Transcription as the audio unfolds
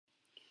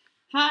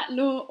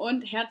Hallo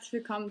und herzlich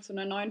willkommen zu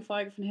einer neuen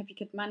Folge von Happy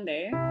Kid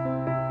Monday.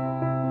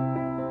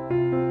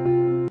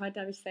 Heute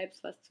habe ich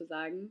selbst was zu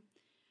sagen.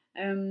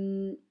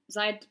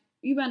 Seit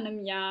über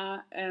einem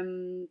Jahr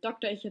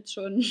doktere ich jetzt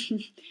schon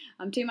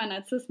am Thema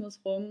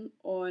Narzissmus rum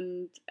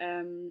und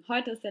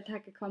heute ist der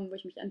Tag gekommen, wo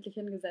ich mich endlich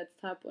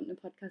hingesetzt habe und eine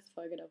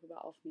Podcast-Folge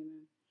darüber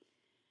aufnehme.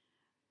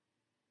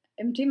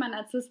 Im Thema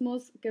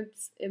Narzissmus gibt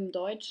es im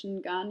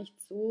Deutschen gar nicht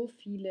so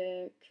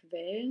viele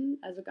Quellen,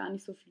 also gar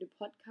nicht so viele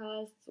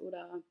Podcasts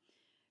oder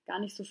gar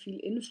nicht so viel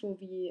Info,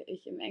 wie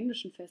ich im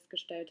Englischen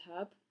festgestellt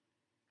habe.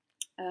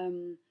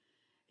 Ähm,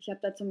 Ich habe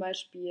da zum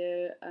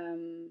Beispiel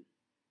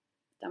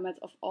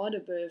damals auf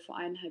Audible vor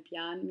 1,5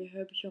 Jahren mir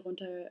Hörbücher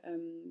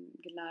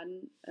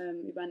runtergeladen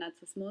über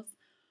Narzissmus.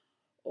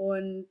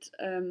 Und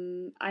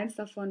eins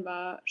davon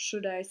war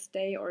Should I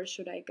Stay or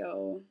Should I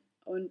Go?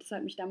 Und das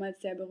hat mich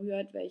damals sehr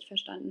berührt, weil ich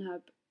verstanden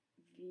habe,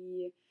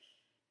 wie,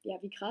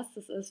 ja, wie krass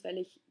das ist, weil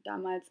ich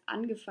damals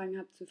angefangen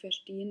habe zu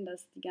verstehen,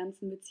 dass die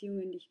ganzen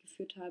Beziehungen, die ich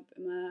geführt habe,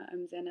 immer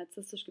sehr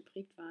narzisstisch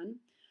geprägt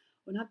waren.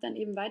 Und habe dann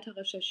eben weiter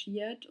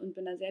recherchiert und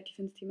bin da sehr tief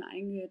ins Thema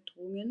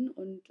eingedrungen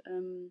und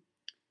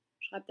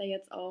schreibe da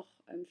jetzt auch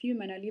viel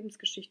meiner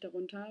Lebensgeschichte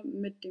runter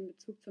mit dem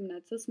Bezug zum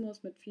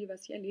Narzissmus, mit viel,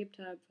 was ich erlebt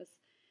habe, was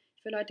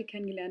ich für Leute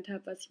kennengelernt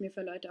habe, was ich mir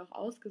für Leute auch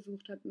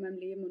ausgesucht habe in meinem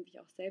Leben und wie ich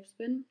auch selbst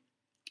bin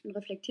und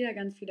reflektiere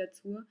ganz viel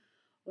dazu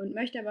und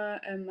möchte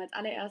aber als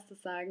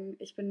allererstes sagen,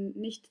 ich bin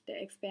nicht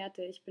der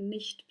Experte, ich bin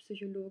nicht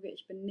Psychologe,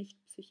 ich bin nicht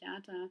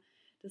Psychiater.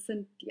 Das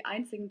sind die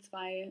einzigen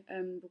zwei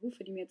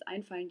Berufe, die mir jetzt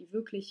einfallen, die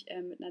wirklich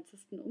mit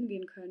Narzissten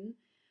umgehen können.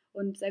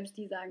 Und selbst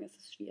die sagen, es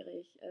ist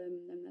schwierig,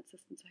 einem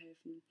Narzissten zu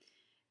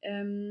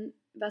helfen.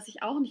 Was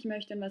ich auch nicht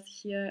möchte und was ich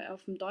hier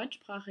auf dem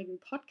deutschsprachigen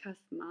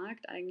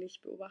Podcast-Markt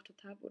eigentlich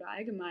beobachtet habe oder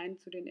allgemein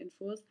zu den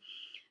Infos,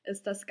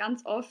 ist, dass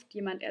ganz oft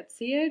jemand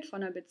erzählt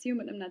von einer Beziehung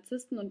mit einem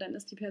Narzissten und dann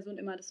ist die Person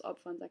immer das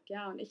Opfer und sagt,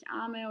 ja, und ich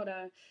Arme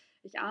oder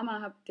ich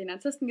Armer habe den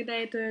Narzissten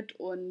gedatet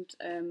und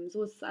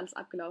so ist alles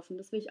abgelaufen.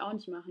 Das will ich auch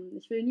nicht machen.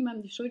 Ich will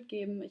niemandem die Schuld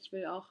geben. Ich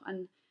will auch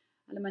an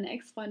alle meine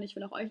Ex-Freunde, ich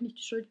will auch euch nicht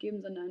die Schuld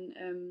geben,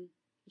 sondern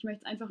ich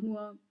möchte es einfach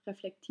nur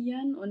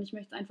reflektieren und ich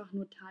möchte es einfach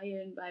nur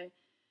teilen, weil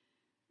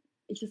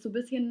ich das so ein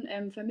bisschen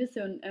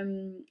vermisse. Und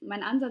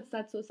mein Ansatz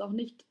dazu ist auch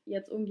nicht,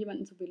 jetzt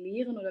irgendjemanden zu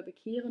belehren oder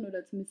bekehren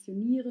oder zu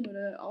missionieren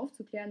oder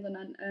aufzuklären,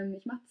 sondern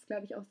ich mache das,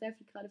 glaube ich, auch sehr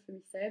viel gerade für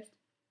mich selbst,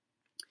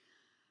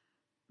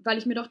 weil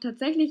ich mir doch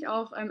tatsächlich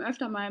auch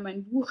öfter mal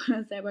mein Buch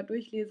selber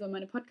durchlese und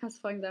meine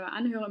Podcast-Folgen selber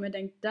anhöre und mir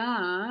denke,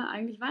 da,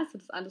 eigentlich weißt du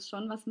das alles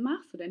schon, was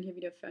machst du denn hier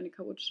wieder für eine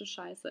chaotische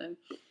Scheiße?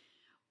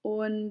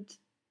 Und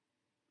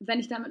wenn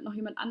ich damit noch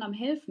jemand anderem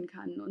helfen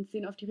kann und es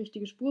den auf die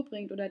richtige Spur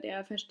bringt oder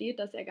der versteht,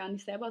 dass er gar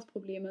nicht selber das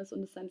Problem ist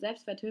und es seinem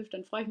Selbstwert hilft,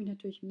 dann freue ich mich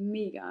natürlich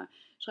mega.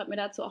 Schreibt mir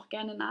dazu auch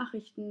gerne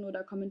Nachrichten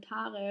oder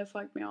Kommentare,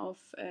 folgt mir auf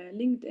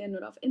LinkedIn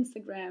oder auf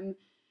Instagram,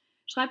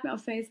 schreibt mir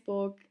auf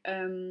Facebook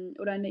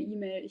oder eine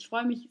E-Mail. Ich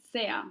freue mich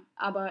sehr,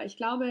 aber ich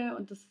glaube,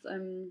 und das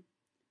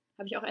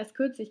habe ich auch erst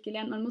kürzlich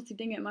gelernt, man muss die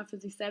Dinge immer für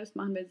sich selbst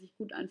machen, weil sie sich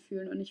gut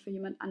anfühlen und nicht für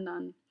jemand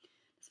anderen.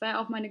 Das war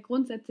ja auch meine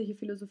grundsätzliche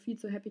Philosophie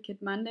zu Happy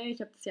Kid Monday.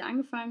 Ich habe das hier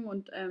angefangen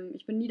und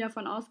ich bin nie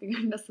davon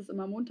ausgegangen, dass das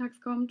immer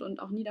montags kommt und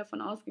auch nie davon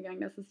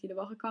ausgegangen, dass es jede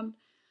Woche kommt.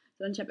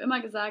 Sondern ich habe immer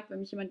gesagt,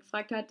 wenn mich jemand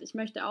gefragt hat, ich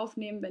möchte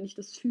aufnehmen, wenn ich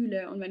das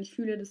fühle und wenn ich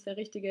fühle, dass der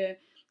richtige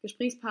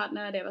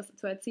Gesprächspartner, der was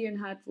zu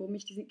erzählen hat, wo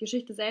mich die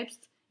Geschichte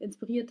selbst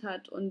inspiriert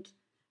hat und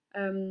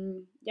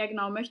ja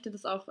genau, möchte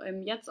das auch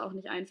jetzt auch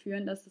nicht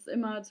einführen, dass das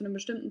immer zu einem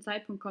bestimmten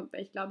Zeitpunkt kommt,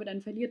 weil ich glaube,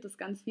 dann verliert das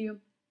ganz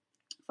viel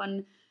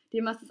von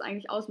dem, was das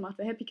eigentlich ausmacht.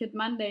 Weil Happy Kid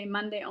Monday,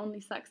 Monday only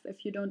sucks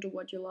if you don't do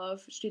what you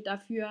love, steht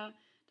dafür,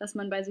 dass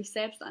man bei sich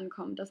selbst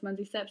ankommt, dass man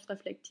sich selbst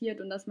reflektiert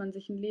und dass man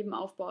sich ein Leben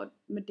aufbaut,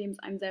 mit dem es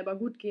einem selber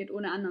gut geht,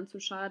 ohne anderen zu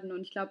schaden.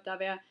 Und ich glaube, da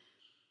wäre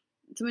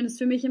zumindest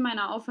für mich in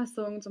meiner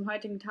Auffassung zum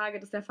heutigen Tage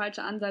das der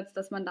falsche Ansatz,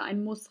 dass man da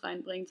ein Muss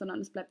reinbringt, sondern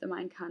es bleibt immer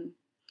ein Kann.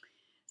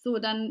 So,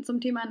 dann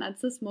zum Thema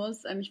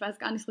Narzissmus. Ich weiß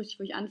gar nicht so richtig,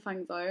 wo ich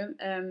anfangen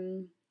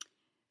soll.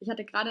 Ich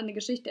hatte gerade eine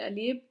Geschichte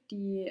erlebt,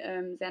 die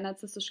sehr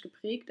narzisstisch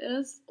geprägt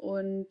ist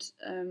und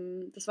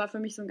das war für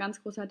mich so ein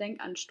ganz großer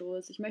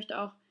Denkanstoß. Ich möchte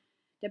auch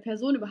der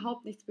Person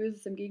überhaupt nichts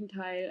Böses, im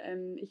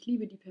Gegenteil. Ich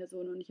liebe die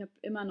Person und ich habe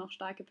immer noch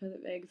starke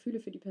Gefühle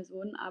für die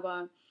Person,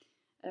 aber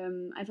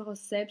einfach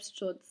aus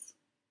Selbstschutz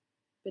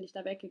bin ich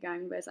da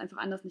weggegangen, weil es einfach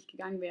anders nicht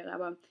gegangen wäre.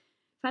 Aber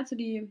falls du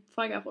die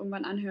Folge auch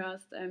irgendwann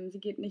anhörst, sie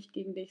geht nicht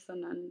gegen dich,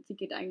 sondern sie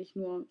geht eigentlich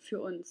nur für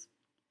uns.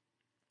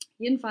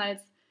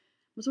 Jedenfalls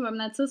muss man beim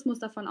Narzissmus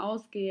davon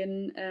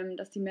ausgehen,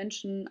 dass die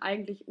Menschen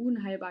eigentlich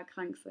unheilbar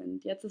krank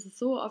sind. Jetzt ist es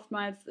so,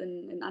 oftmals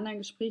in anderen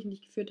Gesprächen, die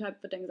ich geführt habe,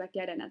 wird dann gesagt,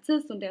 ja, der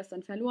Narzisst und der ist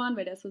dann verloren,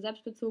 weil der ist so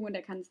selbstbezogen und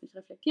der kann es nicht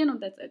reflektieren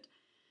und that's it.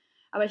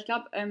 Aber ich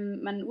glaube,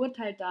 man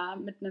urteilt da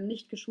mit einem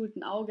nicht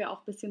geschulten Auge auch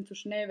ein bisschen zu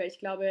schnell, weil ich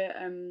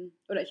glaube,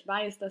 oder ich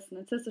weiß, dass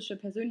narzisstische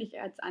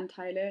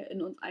Persönlichkeitsanteile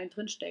in uns allen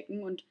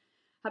drinstecken und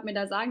habe mir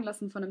da sagen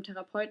lassen von einem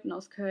Therapeuten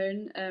aus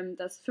Köln,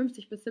 dass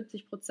 50 bis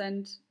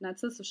 70%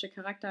 narzisstische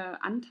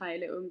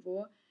Charakteranteile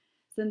irgendwo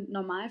sind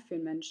normal für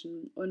einen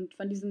Menschen. Und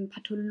von diesem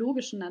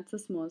pathologischen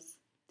Narzissmus,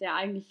 der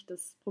eigentlich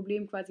das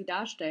Problem quasi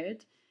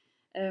darstellt,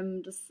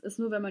 Das ist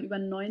nur, wenn man über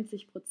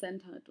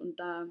 90% hat und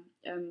da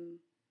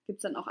gibt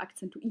es dann auch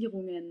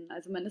Akzentuierungen.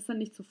 Also man ist dann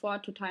nicht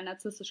sofort total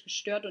narzisstisch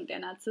gestört und der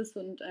Narzisst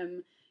und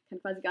kann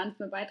quasi gar nichts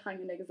mehr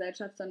beitragen in der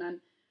Gesellschaft,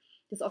 sondern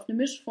das ist oft eine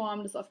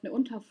Mischform, das ist oft eine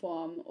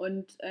Unterform.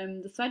 Und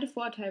das zweite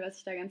Vorurteil, was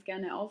ich da ganz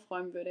gerne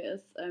aufräumen würde,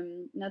 ist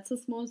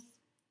Narzissmus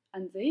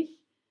an sich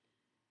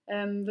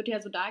wird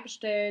ja so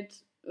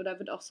dargestellt oder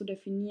wird auch so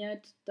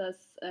definiert,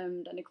 dass da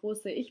eine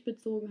große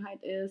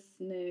Ich-Bezogenheit ist,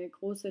 eine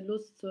große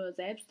Lust zur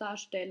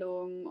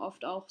Selbstdarstellung,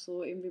 oft auch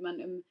so eben, wie man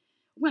im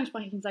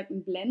Umgangssprachlichen sagt,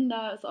 ein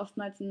Blender ist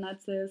oftmals ein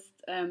Narzisst.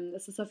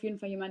 Es ist auf jeden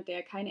Fall jemand,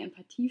 der keine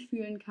Empathie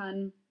fühlen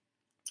kann.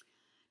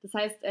 Das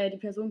heißt, die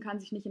Person kann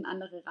sich nicht in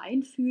andere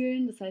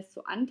reinfühlen. Das heißt,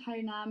 so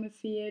Anteilnahme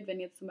fehlt.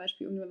 Wenn jetzt zum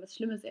Beispiel irgendjemand was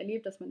Schlimmes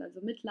erlebt, dass man dann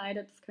so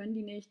mitleidet, das können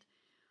die nicht.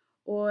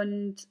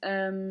 Und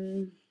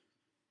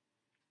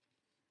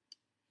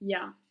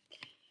ja,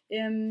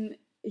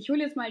 ich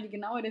hole jetzt mal die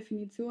genaue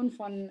Definition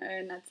von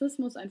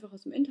Narzissmus einfach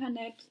aus dem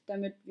Internet,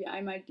 damit wir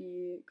einmal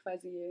die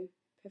quasi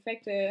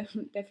perfekte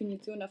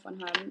Definition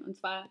davon haben. Und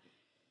zwar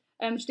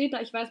steht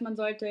da, ich weiß, man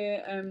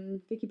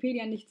sollte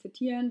Wikipedia nicht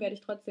zitieren, werde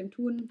ich trotzdem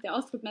tun. Der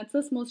Ausdruck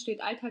Narzissmus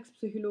steht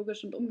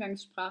alltagspsychologisch und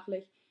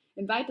umgangssprachlich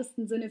im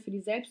weitesten Sinne für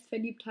die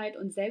Selbstverliebtheit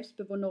und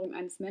Selbstbewunderung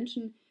eines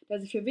Menschen, der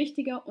sich für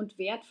wichtiger und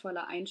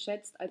wertvoller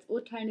einschätzt, als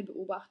urteilende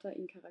Beobachter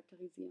ihn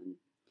charakterisieren.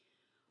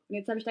 Und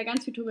jetzt habe ich da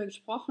ganz viel drüber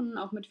gesprochen,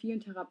 auch mit vielen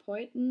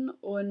Therapeuten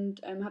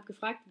und habe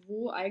gefragt,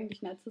 wo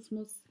eigentlich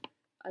Narzissmus.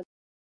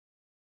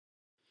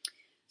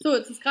 So,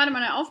 jetzt ist gerade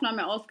meine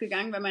Aufnahme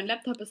ausgegangen, weil mein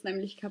Laptop ist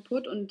nämlich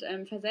kaputt und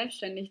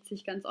verselbstständigt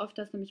sich ganz oft,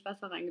 da ist nämlich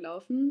Wasser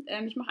reingelaufen.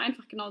 Ich mache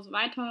einfach genauso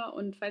weiter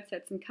und falls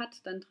jetzt ein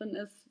Cut dann drin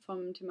ist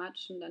vom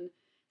thematischen, dann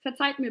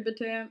verzeiht mir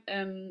bitte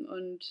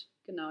und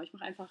genau, ich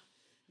mache einfach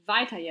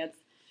weiter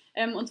jetzt.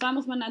 Und zwar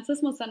muss man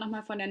Narzissmus dann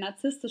nochmal von der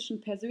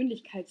narzisstischen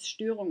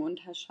Persönlichkeitsstörung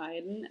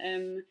unterscheiden.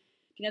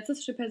 Die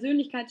narzisstische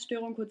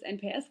Persönlichkeitsstörung, kurz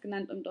NPS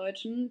genannt im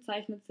Deutschen,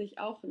 zeichnet sich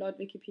auch laut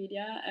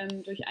Wikipedia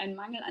durch einen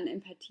Mangel an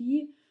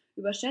Empathie,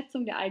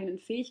 Überschätzung der eigenen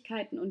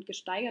Fähigkeiten und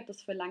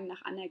gesteigertes Verlangen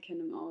nach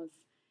Anerkennung aus.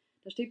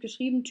 Da steht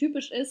geschrieben,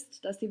 typisch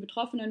ist, dass die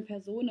betroffenen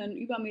Personen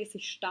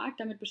übermäßig stark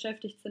damit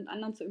beschäftigt sind,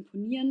 anderen zu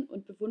imponieren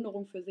und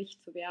Bewunderung für sich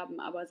zu werben,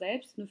 aber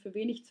selbst nur für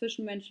wenig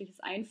zwischenmenschliches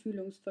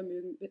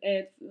Einfühlungsvermögen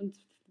und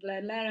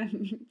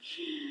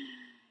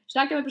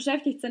stark damit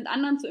beschäftigt sind,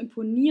 anderen zu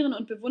imponieren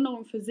und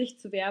Bewunderung für sich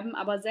zu werben,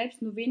 aber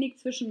selbst nur wenig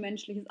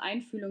zwischenmenschliches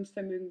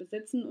Einfühlungsvermögen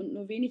besitzen und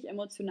nur wenig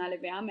emotionale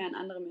Wärme an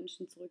andere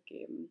Menschen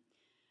zurückgeben.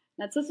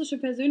 Narzisstische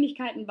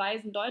Persönlichkeiten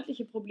weisen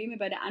deutliche Probleme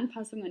bei der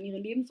Anpassung an ihre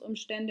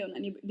Lebensumstände und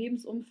an ihr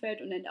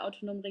Lebensumfeld und an der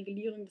autonomen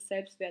Regulierung des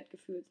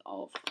Selbstwertgefühls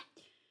auf.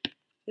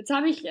 Jetzt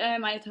habe ich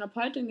meine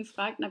Therapeutin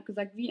gefragt und habe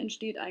gesagt, wie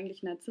entsteht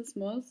eigentlich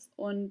Narzissmus?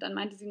 Und dann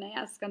meinte sie,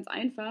 naja, es ist ganz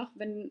einfach,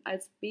 wenn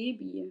als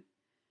Baby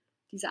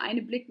dieser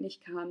eine Blick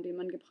nicht kam, den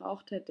man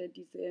gebraucht hätte,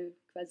 diese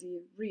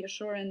quasi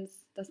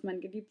Reassurance, dass man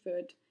geliebt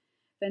wird,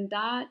 wenn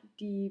da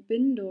die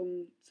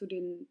Bindung zu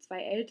den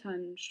zwei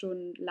Eltern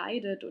schon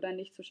leidet oder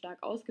nicht so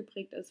stark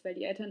ausgeprägt ist, weil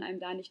die Eltern einem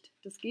da nicht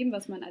das geben,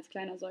 was man als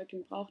kleiner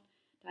Säugling braucht,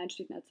 da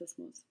entsteht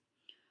Narzissmus.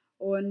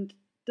 Und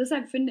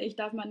deshalb finde ich,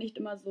 darf man nicht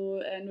immer so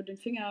nur den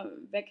Finger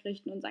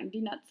wegrichten und sagen,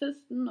 die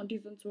Narzissten und die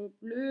sind so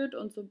blöd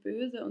und so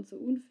böse und so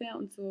unfair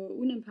und so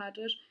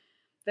unempathisch,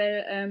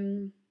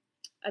 weil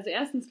also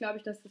erstens glaube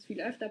ich, dass das viel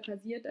öfter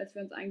passiert, als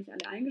wir uns eigentlich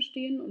alle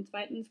eingestehen. Und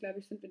zweitens, glaube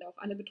ich, sind wir da auch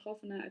alle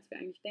betroffener, als wir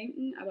eigentlich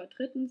denken. Aber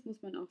drittens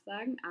muss man auch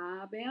sagen,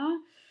 aber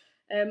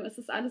es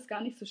ist alles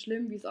gar nicht so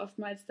schlimm, wie es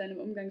oftmals dann im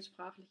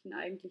Umgangssprachlichen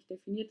eigentlich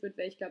definiert wird.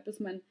 Weil ich glaube,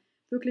 bis man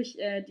wirklich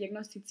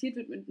diagnostiziert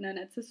wird mit einer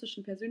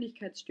narzisstischen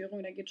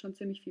Persönlichkeitsstörung, da geht schon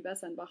ziemlich viel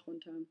Wasser in den Bach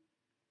runter.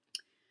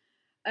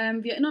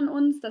 Wir erinnern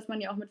uns, dass man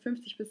ja auch mit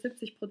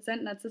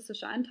 50-70%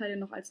 narzisstische Anteile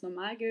noch als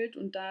normal gilt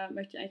und da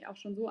möchte ich eigentlich auch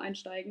schon so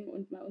einsteigen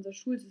und mal unser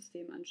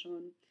Schulsystem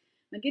anschauen.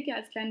 Man geht ja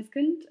als kleines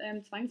Kind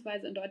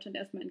zwangsweise in Deutschland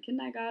erstmal in den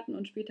Kindergarten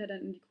und später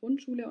dann in die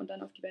Grundschule und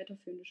dann auf die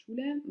weiterführende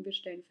Schule und wir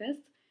stellen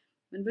fest,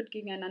 man wird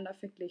gegeneinander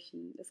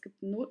verglichen. Es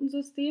gibt ein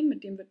Notensystem,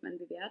 mit dem wird man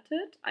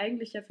bewertet,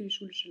 eigentlich ja für die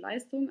schulische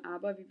Leistung,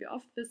 aber wie wir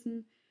oft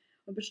wissen,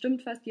 und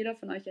bestimmt fast jeder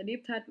von euch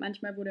erlebt hat,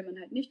 manchmal wurde man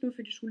halt nicht nur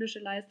für die schulische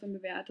Leistung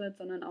bewertet,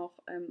 sondern auch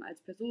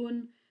als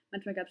Person.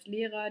 Manchmal gab es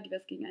Lehrer, die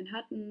was gegen einen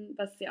hatten,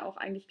 was ja auch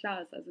eigentlich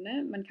klar ist. Also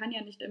ne, man kann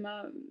ja nicht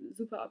immer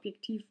super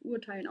objektiv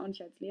urteilen, auch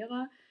nicht als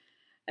Lehrer.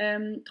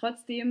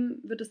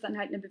 Trotzdem wird es dann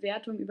halt eine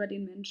Bewertung über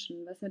den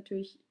Menschen, was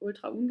natürlich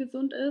ultra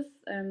ungesund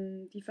ist.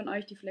 Die von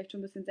euch, die vielleicht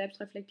schon ein bisschen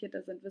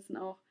selbstreflektierter sind, wissen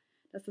auch,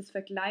 dass das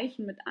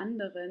Vergleichen mit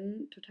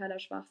anderen totaler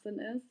Schwachsinn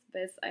ist,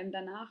 weil es einem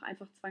danach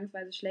einfach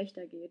zwangsweise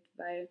schlechter geht,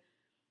 weil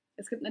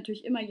es gibt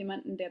natürlich immer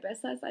jemanden, der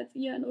besser ist als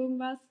ihr in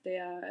irgendwas,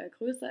 der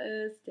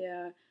größer ist,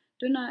 der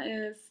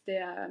dünner ist,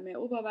 der mehr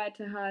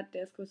Oberweite hat,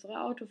 der das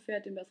größere Auto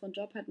fährt, den besseren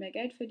Job hat, mehr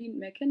Geld verdient,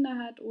 mehr Kinder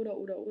hat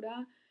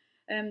oder.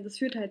 Das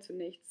führt halt zu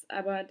nichts.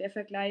 Aber der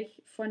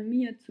Vergleich von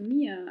mir zu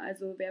mir,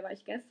 also wer war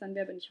ich gestern,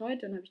 wer bin ich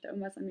heute und habe ich da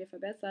irgendwas an mir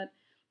verbessert,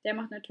 der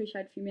macht natürlich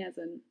halt viel mehr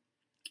Sinn.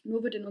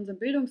 Nur wird in unserem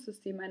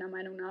Bildungssystem meiner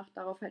Meinung nach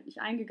darauf halt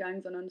nicht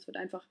eingegangen, sondern es wird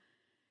einfach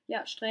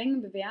ja,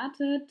 streng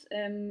bewertet.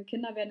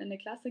 Kinder werden in eine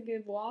Klasse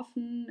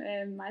geworfen,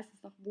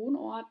 meistens nach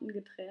Wohnorten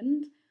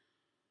getrennt.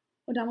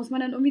 Und da muss man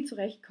dann irgendwie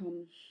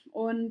zurechtkommen.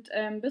 Und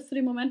bis zu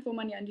dem Moment, wo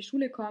man ja in die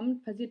Schule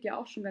kommt, passiert ja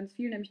auch schon ganz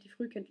viel, nämlich die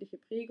frühkindliche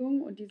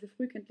Prägung. Und diese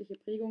frühkindliche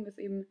Prägung ist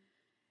eben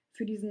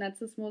für diesen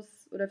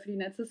Narzissmus oder für die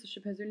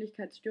narzisstische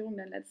Persönlichkeitsstörung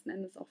dann letzten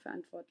Endes auch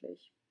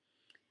verantwortlich.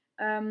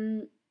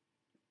 Ähm,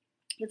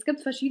 Jetzt gibt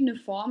es verschiedene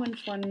Formen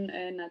von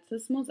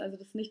Narzissmus, also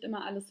das ist nicht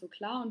immer alles so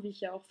klar und wie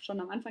ich ja auch schon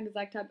am Anfang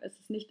gesagt habe, ist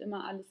es nicht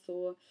immer alles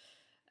so,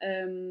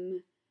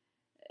 ähm,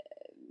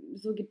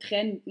 so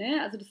getrennt,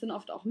 ne? Also das sind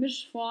oft auch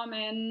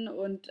Mischformen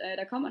und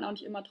da kommt man auch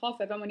nicht immer drauf,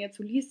 weil wenn man jetzt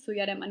so liest, so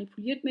ja, der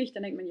manipuliert mich,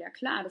 dann denkt man, ja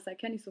klar, das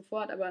erkenne ich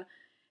sofort, aber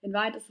in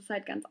Wahrheit ist es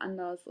halt ganz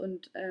anders.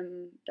 Und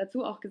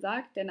dazu auch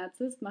gesagt, der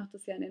Narzisst macht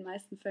es ja in den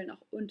meisten Fällen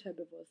auch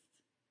unterbewusst.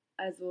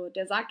 Also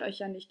der sagt euch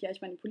ja nicht, ja,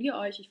 ich manipuliere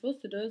euch, ich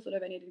wusste das,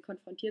 oder wenn ihr den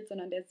konfrontiert,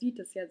 sondern der sieht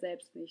es ja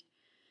selbst nicht.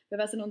 Weil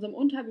was in unserem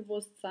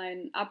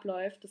Unterbewusstsein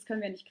abläuft, das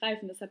können wir nicht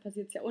greifen, deshalb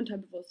passiert es ja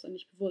unterbewusst und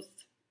nicht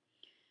bewusst.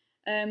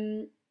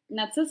 Ähm,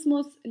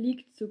 Narzissmus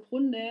liegt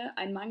zugrunde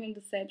ein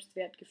mangelndes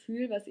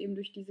Selbstwertgefühl, was eben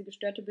durch diese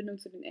gestörte Bindung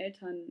zu den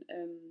Eltern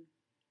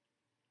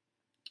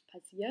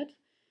passiert.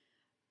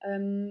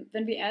 Wenn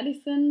wir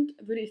ehrlich sind,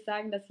 würde ich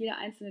sagen, dass jeder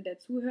Einzelne, der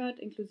zuhört,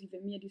 inklusive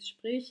mir, dies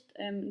spricht,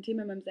 ein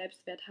Thema mit dem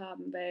Selbstwert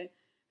haben, weil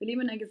wir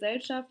leben in einer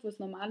Gesellschaft, wo es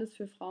normal ist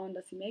für Frauen,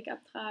 dass sie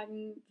Make-up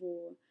tragen,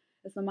 wo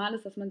es normal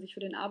ist, dass man sich für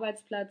den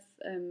Arbeitsplatz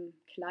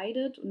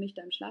kleidet und nicht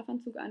da im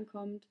Schlafanzug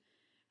ankommt.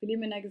 Wir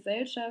leben in einer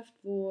Gesellschaft,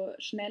 wo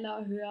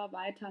schneller, höher,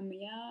 weiter,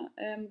 mehr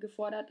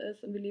gefordert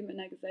ist, und wir leben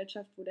in einer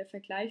Gesellschaft, wo der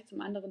Vergleich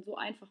zum anderen so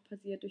einfach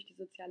passiert durch die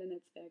sozialen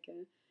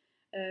Netzwerke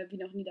wie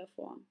noch nie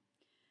davor.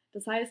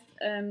 Das heißt,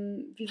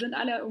 wir sind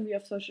alle irgendwie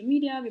auf Social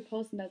Media, wir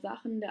posten da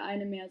Sachen, der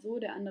eine mehr so,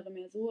 der andere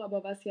mehr so,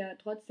 aber was ja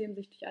trotzdem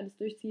sich durch alles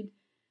durchzieht,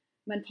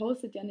 man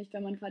postet ja nicht,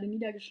 wenn man gerade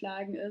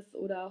niedergeschlagen ist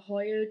oder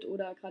heult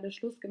oder gerade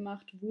Schluss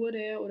gemacht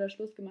wurde oder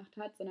Schluss gemacht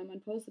hat, sondern man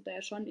postet da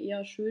ja schon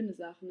eher schöne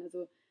Sachen.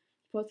 Also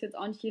ich poste jetzt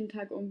auch nicht jeden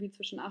Tag irgendwie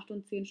zwischen 8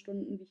 und 10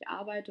 Stunden, wie ich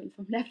arbeite und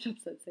vom Laptop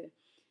sitze.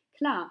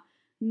 Klar,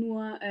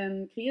 nur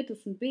kreiert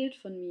es ein Bild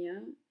von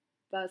mir,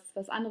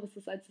 was anderes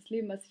ist als das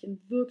Leben, was ich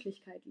in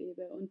Wirklichkeit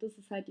lebe. Und das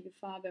ist halt die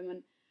Gefahr, wenn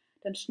man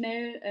dann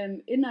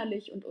schnell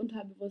innerlich und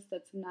unterbewusst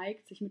dazu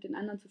neigt, sich mit den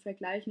anderen zu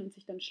vergleichen und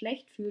sich dann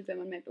schlecht fühlt, wenn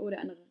man merkt, oh,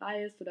 der andere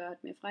reist oder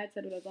hat mehr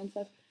Freizeit oder sonst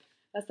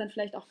was dann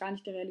vielleicht auch gar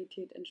nicht der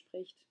Realität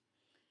entspricht.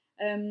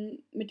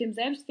 Mit dem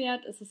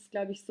Selbstwert ist es,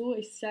 glaube ich, so,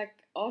 ich sage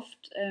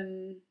oft,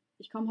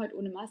 ich komme heute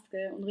ohne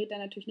Maske und rede da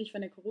natürlich nicht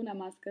von der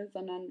Corona-Maske,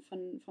 sondern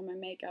von meinem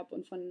Make-up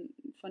und von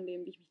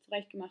dem, wie ich mich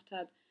zurechtgemacht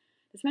habe,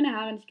 dass ich meine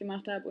Haare nicht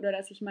gemacht habe oder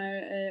dass ich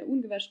mal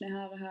ungewaschene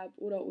Haare habe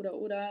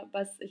oder,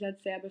 was ich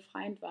als sehr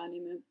befreiend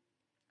wahrnehme.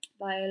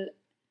 Weil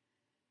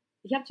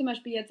ich habe zum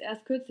Beispiel jetzt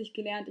erst kürzlich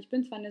gelernt, ich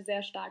bin zwar eine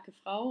sehr starke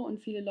Frau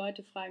und viele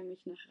Leute fragen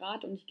mich nach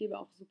Rat und ich gebe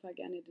auch super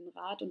gerne den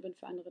Rat und bin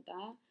für andere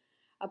da,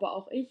 aber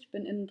auch ich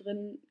bin innen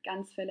drin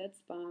ganz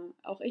verletzbar.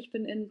 Auch ich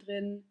bin innen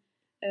drin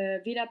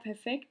weder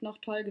perfekt noch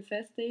toll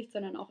gefestigt,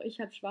 sondern auch ich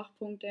habe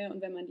Schwachpunkte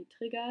und wenn man die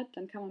triggert,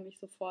 dann kann man mich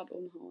sofort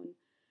umhauen.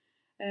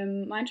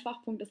 Mein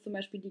Schwachpunkt ist zum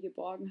Beispiel die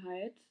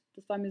Geborgenheit.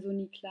 Das war mir so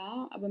nie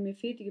klar, aber mir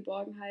fehlt die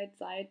Geborgenheit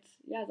seit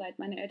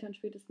meine Eltern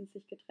spätestens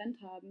sich getrennt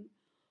haben.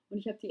 Und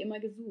ich habe die immer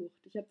gesucht.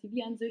 Ich habe die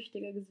wie ein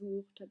Süchtiger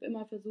gesucht, habe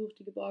immer versucht,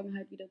 die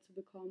Geborgenheit wieder zu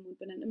bekommen und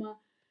bin dann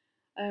immer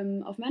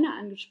auf Männer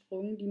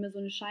angesprungen, die mir so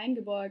eine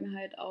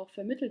Scheingeborgenheit auch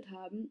vermittelt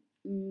haben,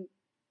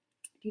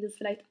 die das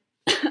vielleicht,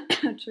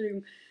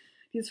 Entschuldigung,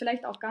 die es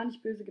vielleicht auch gar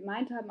nicht böse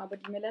gemeint haben, aber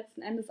die mir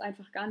letzten Endes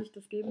einfach gar nicht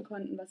das geben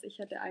konnten, was ich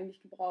hätte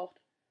eigentlich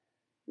gebraucht.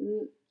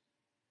 Weil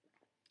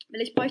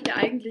ich bräuchte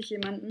eigentlich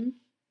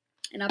jemanden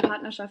in einer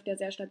Partnerschaft, der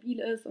sehr stabil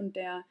ist und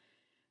der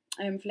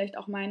vielleicht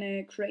auch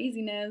meine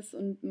Craziness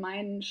und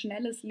mein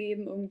schnelles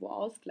Leben irgendwo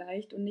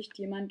ausgleicht und nicht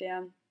jemand,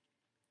 der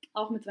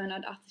auch mit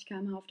 280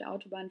 km/h auf der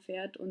Autobahn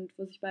fährt und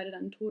wo sich beide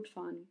dann tot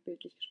fahren,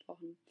 bildlich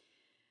gesprochen.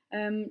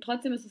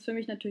 Trotzdem ist es für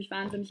mich natürlich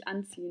wahnsinnig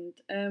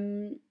anziehend.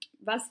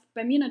 Was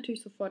bei mir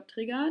natürlich sofort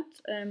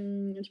triggert,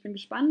 ich bin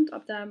gespannt,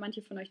 ob da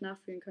manche von euch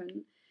nachfühlen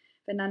können,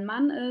 wenn da ein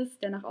Mann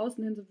ist, der nach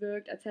außen hin so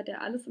wirkt, als hätte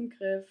er alles im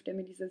Griff, der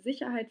mir diese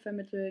Sicherheit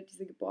vermittelt,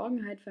 diese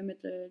Geborgenheit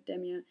vermittelt, der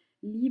mir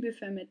Liebe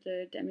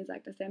vermittelt, der mir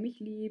sagt, dass er mich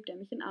liebt, der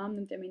mich in den Arm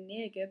nimmt, der mir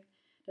Nähe gibt,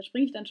 da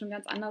springe ich dann schon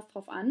ganz anders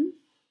drauf an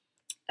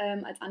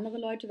als andere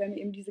Leute, weil mir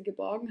eben diese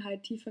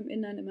Geborgenheit tief im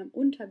Innern, in meinem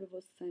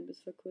Unterbewusstsein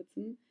bis vor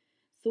kurzem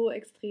so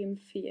extrem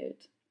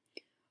fehlt.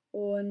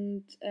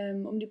 Und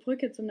um die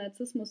Brücke zum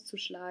Narzissmus zu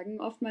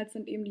schlagen, oftmals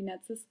sind eben die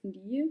Narzissten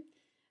die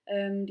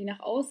nach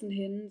außen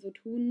hin so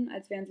tun,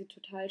 als wären sie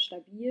total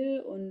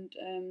stabil und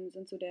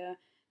sind so der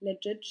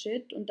legit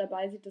Shit. Und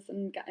dabei sieht es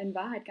in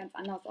Wahrheit ganz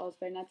anders aus,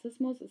 weil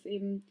Narzissmus ist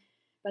eben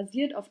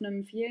basiert auf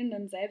einem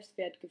fehlenden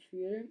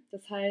Selbstwertgefühl.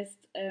 Das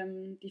heißt,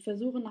 die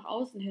versuchen nach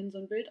außen hin so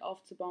ein Bild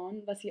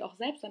aufzubauen, was sie auch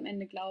selbst am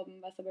Ende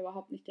glauben, was aber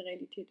überhaupt nicht der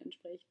Realität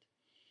entspricht.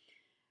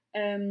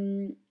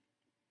 Ähm,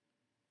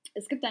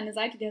 Es gibt eine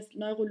Seite, die heißt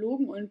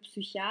Neurologen und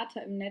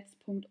Psychiater im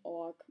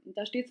Netz.org. Und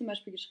da steht zum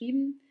Beispiel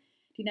geschrieben,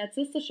 Die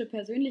narzisstische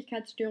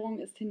Persönlichkeitsstörung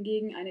ist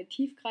hingegen eine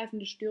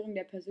tiefgreifende Störung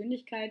der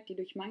Persönlichkeit, die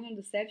durch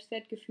mangelndes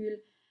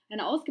Selbstwertgefühl,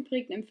 einer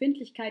ausgeprägten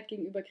Empfindlichkeit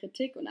gegenüber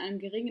Kritik und einem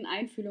geringen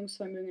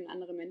Einfühlungsvermögen in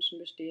andere Menschen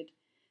besteht.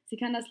 Sie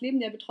kann das Leben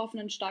der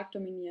Betroffenen stark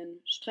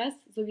dominieren. Stress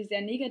sowie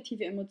sehr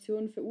negative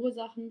Emotionen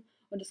verursachen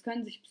und es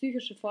können sich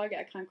psychische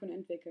Folgeerkrankungen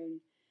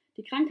entwickeln.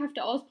 Die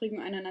krankhafte Ausprägung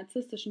einer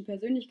narzisstischen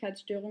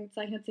Persönlichkeitsstörung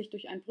zeichnet sich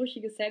durch ein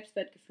brüchiges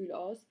Selbstwertgefühl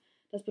aus,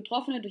 das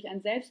Betroffene durch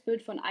ein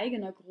Selbstbild von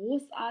eigener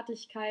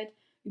Großartigkeit,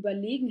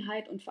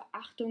 Überlegenheit und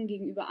Verachtung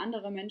gegenüber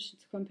anderer Menschen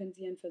zu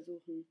kompensieren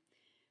versuchen.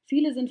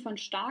 Viele sind von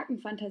starken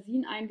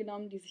Fantasien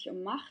eingenommen, die sich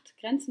um Macht,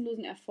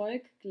 grenzenlosen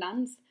Erfolg,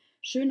 Glanz,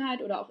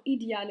 Schönheit oder auch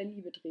ideale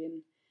Liebe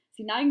drehen.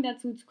 Sie neigen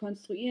dazu, zu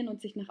konstruieren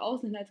und sich nach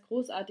außen hin als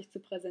großartig zu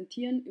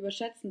präsentieren,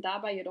 überschätzen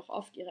dabei jedoch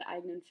oft ihre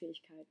eigenen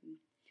Fähigkeiten.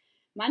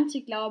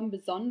 Manche glauben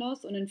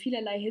besonders und in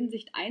vielerlei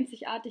Hinsicht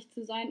einzigartig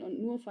zu sein und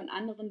nur von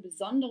anderen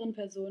besonderen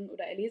Personen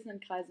oder erlesenen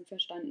Kreisen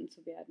verstanden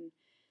zu werden.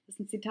 Das ist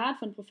ein Zitat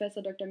von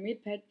Professor Dr.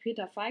 Med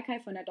Peter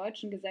Falkay von der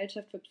Deutschen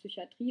Gesellschaft für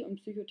Psychiatrie und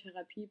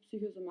Psychotherapie,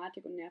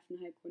 Psychosomatik und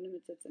Nervenheilkunde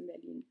mit Sitz in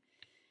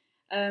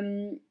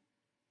Berlin.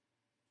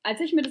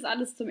 Als ich mir das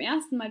alles zum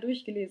ersten Mal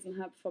durchgelesen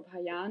habe vor ein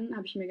paar Jahren,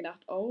 habe ich mir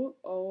gedacht, oh,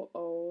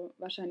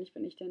 wahrscheinlich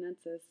bin ich der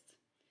Narzisst.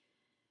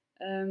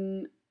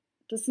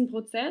 Das ist ein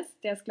Prozess,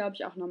 der ist, glaube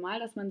ich, auch normal,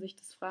 dass man sich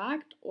das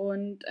fragt.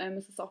 Und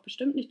es ist auch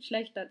bestimmt nicht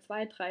schlecht, da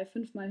 2, 3,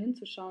 5 Mal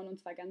hinzuschauen und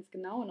zwar ganz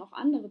genau und auch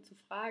andere zu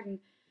fragen,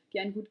 die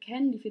einen gut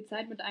kennen, die viel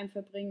Zeit mit einem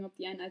verbringen, ob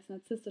die einen als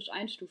narzisstisch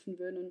einstufen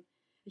würden. Und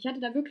ich hatte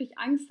da wirklich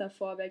Angst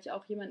davor, weil ich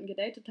auch jemanden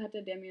gedatet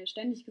hatte, der mir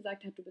ständig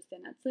gesagt hat, du bist der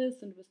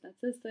Narzisst und du bist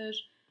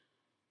narzisstisch.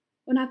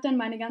 Und habe dann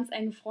meine ganz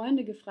engen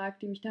Freunde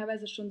gefragt, die mich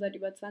teilweise schon seit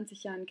über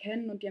 20 Jahren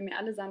kennen und die haben mir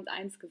allesamt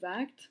eins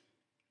gesagt,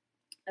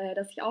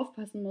 dass ich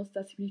aufpassen muss,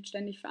 dass ich mich nicht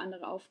ständig für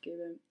andere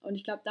aufgebe. Und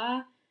ich glaube,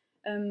 da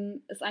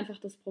ist einfach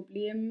das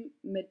Problem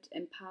mit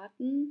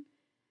Empathen,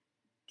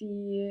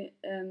 die,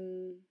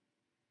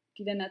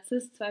 die der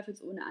Narzisst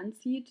zweifelsohne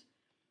anzieht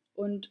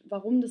und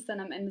warum das dann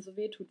am Ende so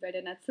wehtut. Weil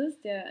der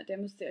Narzisst, der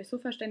müsst ihr euch so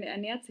verstehen, der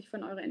ernährt sich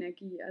von eurer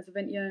Energie. Also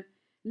wenn ihr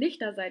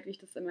Lichter seid, wie ich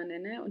das immer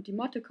nenne, und die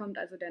Motte kommt,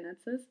 also der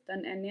Narzisst,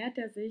 dann ernährt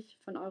er sich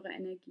von eurer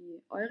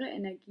Energie. Eure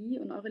Energie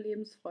und eure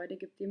Lebensfreude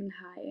gibt ihm ein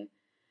High,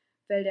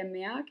 weil der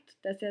merkt,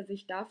 dass er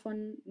sich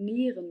davon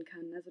nähren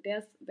kann. Also der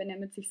ist, wenn er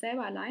mit sich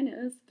selber alleine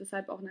ist,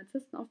 weshalb auch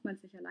Narzissten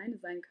oftmals nicht alleine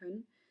sein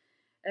können,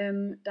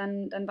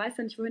 dann weiß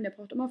er nicht wohin. Der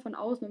braucht immer von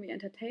außen irgendwie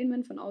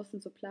Entertainment, von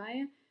außen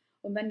Supply.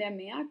 Und wenn der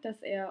merkt,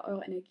 dass er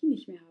eure Energie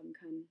nicht mehr haben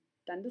kann,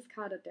 dann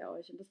discardet der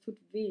euch. Und das tut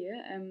weh.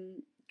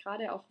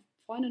 Gerade auch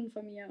Freundinnen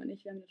von mir und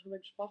ich, wir haben darüber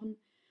gesprochen.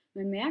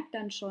 Man merkt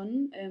dann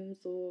schon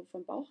so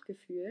vom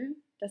Bauchgefühl,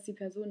 dass die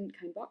Person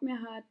keinen Bock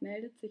mehr hat,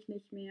 meldet sich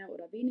nicht mehr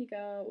oder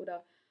weniger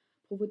oder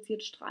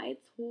provoziert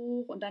Streits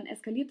hoch und dann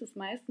eskaliert es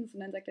meistens und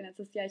dann sagt der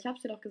Narzisst, ja, ich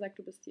hab's dir doch gesagt,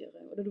 du bist die Irre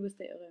oder du bist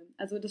der Irre.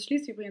 Also das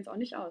schließt sich übrigens auch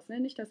nicht aus, ne?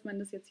 Nicht, dass man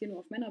das jetzt hier nur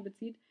auf Männer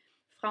bezieht.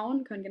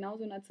 Frauen können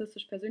genauso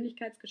narzisstisch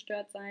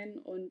persönlichkeitsgestört sein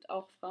und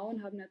auch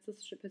Frauen haben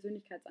narzisstische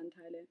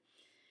Persönlichkeitsanteile.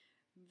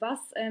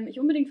 Was ich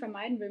unbedingt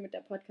vermeiden will mit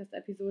der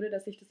Podcast-Episode,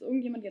 dass sich das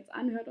irgendjemand jetzt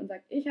anhört und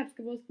sagt, ich hab's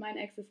gewusst, mein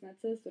Ex ist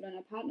Narzisst oder in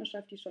einer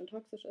Partnerschaft, die schon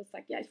toxisch ist,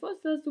 sagt, ja, ich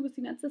wusste es, du bist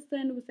die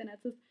Narzisstin, du bist der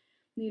Narzisst.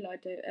 Nee,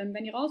 Leute,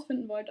 wenn ihr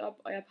rausfinden wollt,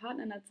 ob euer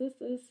Partner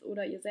Narzisst ist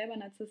oder ihr selber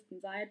Narzissten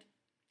seid,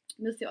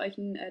 müsst ihr euch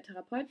einen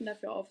Therapeuten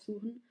dafür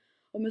aufsuchen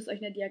und müsst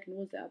euch eine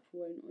Diagnose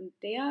abholen. Und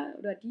der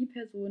oder die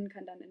Person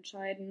kann dann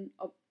entscheiden,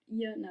 ob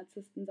ihr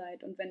Narzissten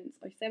seid. Und wenn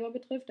es euch selber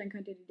betrifft, dann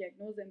könnt ihr die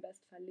Diagnose im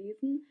Bestfall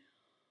lesen.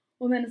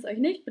 Und wenn es euch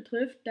nicht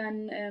betrifft,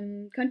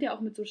 dann könnt ihr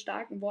auch mit so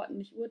starken Worten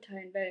nicht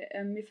urteilen,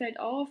 weil mir fällt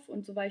auf,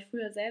 und so war ich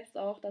früher selbst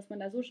auch, dass man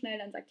da so schnell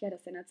dann sagt, ja,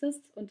 das ist der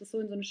Narzisst und das so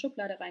in so eine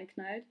Schublade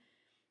reinknallt.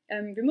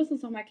 Wir müssen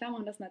uns nochmal klar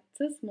machen, dass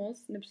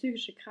Narzissmus eine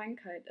psychische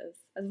Krankheit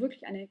ist. Also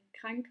wirklich eine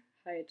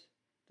Krankheit.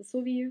 Das ist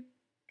so wie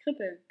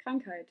Grippe,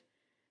 Krankheit.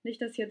 Nicht,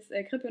 dass ich jetzt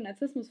Grippe und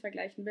Narzissmus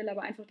vergleichen will,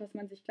 aber einfach, dass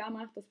man sich klar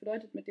macht, das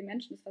bedeutet, mit dem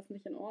Menschen ist was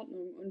nicht in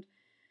Ordnung. Und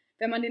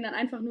wenn man den dann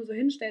einfach nur so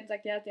hinstellt und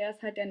sagt, ja, der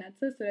ist halt der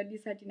Narzisst oder die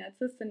ist halt die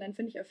Narzisstin, dann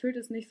finde ich, erfüllt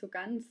es nicht so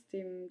ganz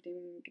dem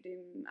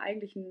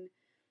eigentlichen,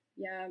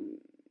 ja,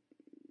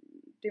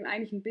 dem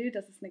eigentlichen Bild,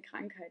 dass es eine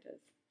Krankheit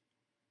ist.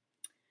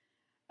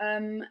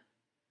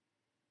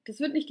 Das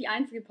wird nicht die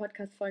einzige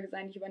Podcast-Folge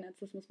sein, die ich über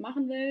Narzissmus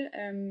machen will.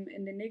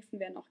 In den nächsten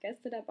werden auch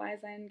Gäste dabei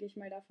sein, gehe ich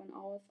mal davon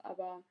aus.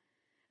 Aber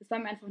es war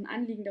mir einfach ein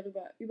Anliegen,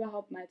 darüber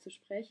überhaupt mal zu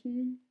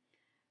sprechen.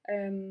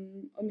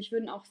 Und mich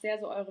würden auch sehr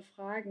so eure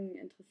Fragen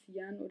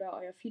interessieren oder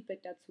euer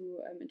Feedback dazu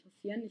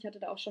interessieren. Ich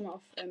hatte da auch schon mal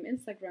auf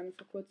Instagram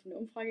vor kurzem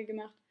eine Umfrage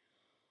gemacht.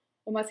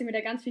 Und was ihr mir da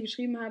ganz viel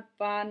geschrieben habt,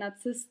 war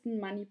Narzissten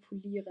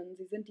manipulieren.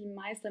 Sie sind die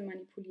Meister im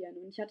Manipulieren.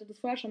 Und ich hatte das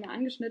vorher schon mal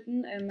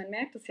angeschnitten. Man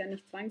merkt es ja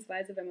nicht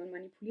zwangsweise, wenn man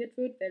manipuliert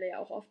wird, weil ja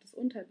auch oft das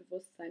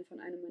Unterbewusstsein von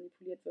einem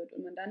manipuliert wird.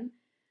 Und man dann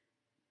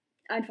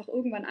einfach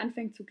irgendwann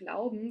anfängt zu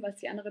glauben, was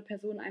die andere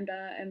Person einem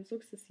da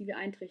sukzessive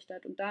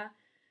eintrichtert. Und da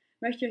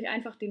möchte ich euch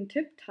einfach den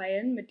Tipp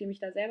teilen, mit dem ich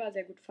da selber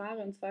sehr gut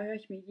fahre. Und zwar höre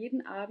ich mir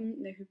jeden Abend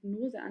eine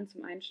Hypnose an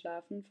zum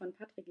Einschlafen von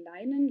Patrick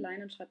Leinen.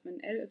 Leinen schreibt man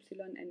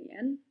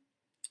L-Y-N-I-N.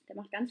 Der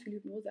macht ganz viel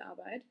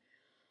Hypnosearbeit.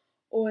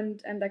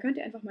 Und da könnt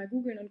ihr einfach mal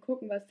googeln und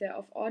gucken, was der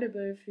auf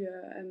Audible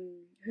für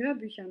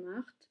Hörbücher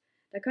macht.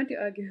 Da könnt ihr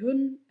euer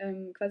Gehirn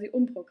quasi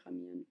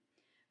umprogrammieren.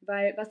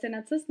 Weil was der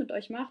Narzisst mit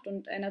euch macht,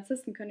 und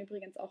Narzissten können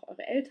übrigens auch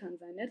eure Eltern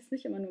sein, ne? Das ist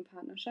nicht immer nur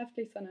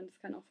partnerschaftlich, sondern das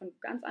kann auch von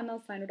ganz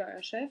anders sein oder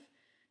euer Chef.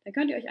 Dann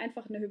könnt ihr euch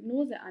einfach eine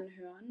Hypnose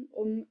anhören,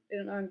 um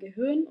in eurem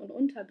Gehirn und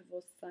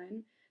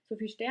Unterbewusstsein so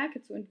viel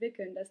Stärke zu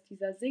entwickeln, dass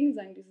dieser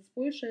Singsang, dieses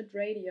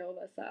Bullshit-Radio,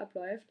 was da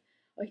abläuft,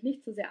 euch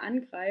nicht zu sehr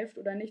angreift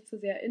oder nicht zu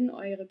sehr in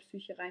eure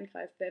Psyche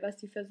reingreift. Weil was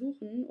die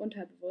versuchen,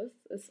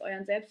 unterbewusst, ist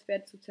euren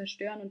Selbstwert zu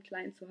zerstören und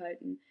klein zu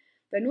halten.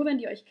 Weil nur wenn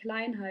die euch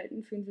klein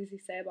halten, fühlen sie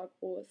sich selber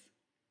groß.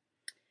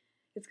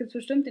 Jetzt gibt es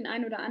bestimmt den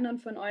einen oder anderen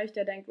von euch,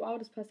 der denkt, wow,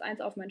 das passt eins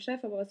auf meinen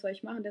Chef, aber was soll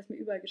ich machen, der ist mir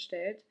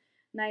übergestellt.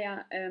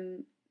 Naja,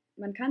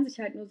 man kann sich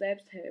halt nur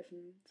selbst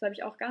helfen. Das habe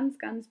ich auch ganz,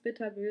 ganz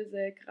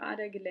bitterböse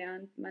gerade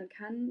gelernt. Man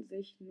kann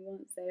sich nur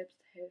selbst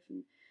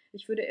helfen.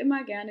 Ich würde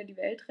immer gerne die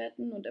Welt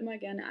retten und immer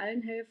gerne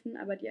allen helfen,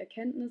 aber die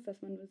Erkenntnis,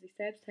 dass man nur sich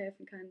selbst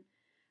helfen kann,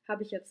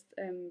 habe ich jetzt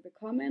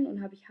bekommen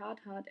und habe ich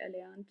hart, hart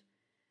erlernt.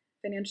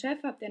 Wenn ihr einen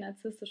Chef habt, der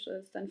narzisstisch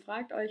ist, dann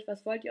fragt euch,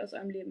 was wollt ihr aus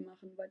eurem Leben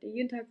machen? Wollt ihr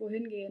jeden Tag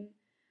wohin gehen,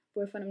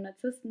 wo ihr von einem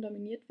Narzissten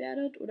dominiert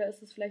werdet? Oder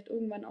ist es vielleicht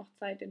irgendwann auch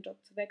Zeit, den Job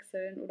zu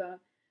wechseln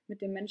oder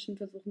mit dem Menschen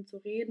versuchen zu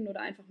reden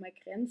oder einfach mal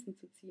Grenzen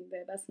zu ziehen?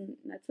 Weil was ein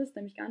Narzisst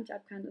nämlich gar nicht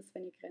ab kann, ist,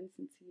 wenn ihr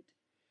Grenzen zieht.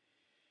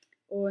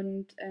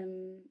 Und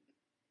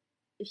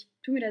ich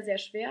tue mir da sehr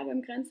schwer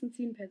beim Grenzen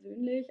ziehen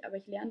persönlich, aber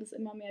ich lerne das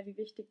immer mehr, wie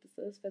wichtig das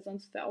ist, weil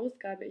sonst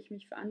verausgabe ich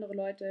mich für andere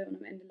Leute und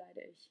am Ende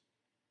leide ich.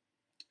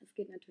 Das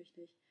geht natürlich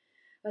nicht.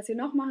 Was ihr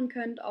noch machen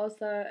könnt,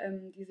 außer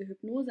diese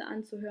Hypnose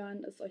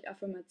anzuhören, ist euch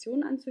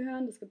Affirmationen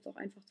anzuhören. Das gibt es auch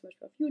einfach zum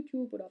Beispiel auf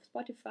YouTube oder auf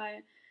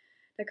Spotify.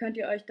 Da könnt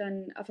ihr euch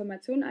dann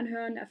Affirmationen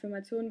anhören.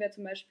 Affirmationen wäre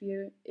zum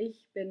Beispiel,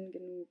 ich bin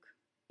genug,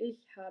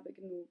 ich habe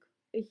genug,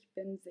 ich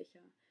bin sicher.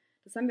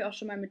 Das haben wir auch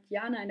schon mal mit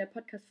Jana in der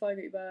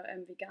Podcast-Folge über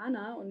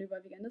Veganer und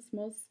über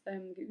Veganismus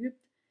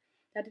geübt.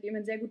 Da hattet ihr mir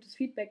ein sehr gutes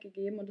Feedback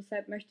gegeben und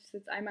deshalb möchte ich es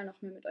jetzt einmal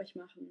noch mehr mit euch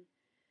machen.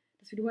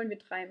 Das wiederholen wir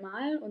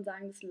 3-mal und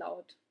sagen es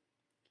laut.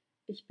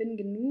 Ich bin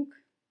genug,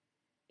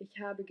 ich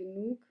habe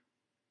genug,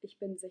 ich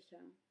bin sicher.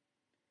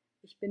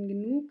 Ich bin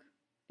genug,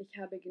 ich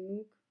habe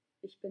genug,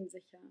 ich bin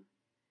sicher.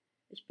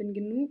 Ich bin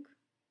genug,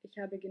 ich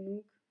habe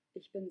genug,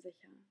 ich bin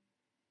sicher.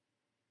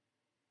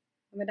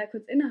 Und wenn ihr da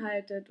kurz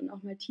innehaltet und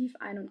auch mal tief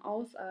ein- und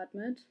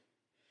ausatmet,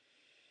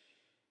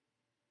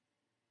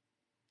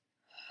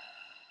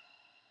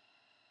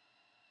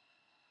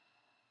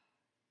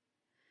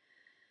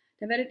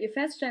 dann werdet ihr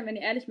feststellen, wenn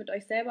ihr ehrlich mit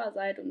euch selber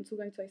seid und einen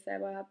Zugang zu euch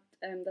selber habt,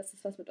 dass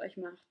es was mit euch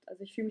macht.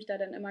 Also ich fühle mich da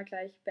dann immer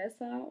gleich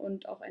besser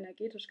und auch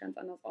energetisch ganz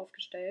anders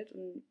aufgestellt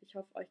und ich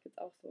hoffe, euch geht es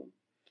auch so.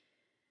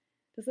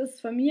 Das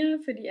ist von mir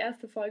für die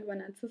erste Folge über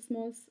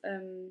Narzissmus.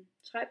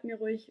 Schreibt mir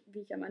ruhig, wie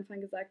ich am Anfang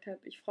gesagt habe.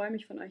 Ich freue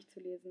mich von euch zu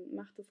lesen.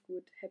 Macht es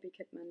gut. Happy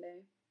Kid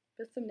Monday.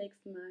 Bis zum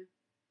nächsten Mal.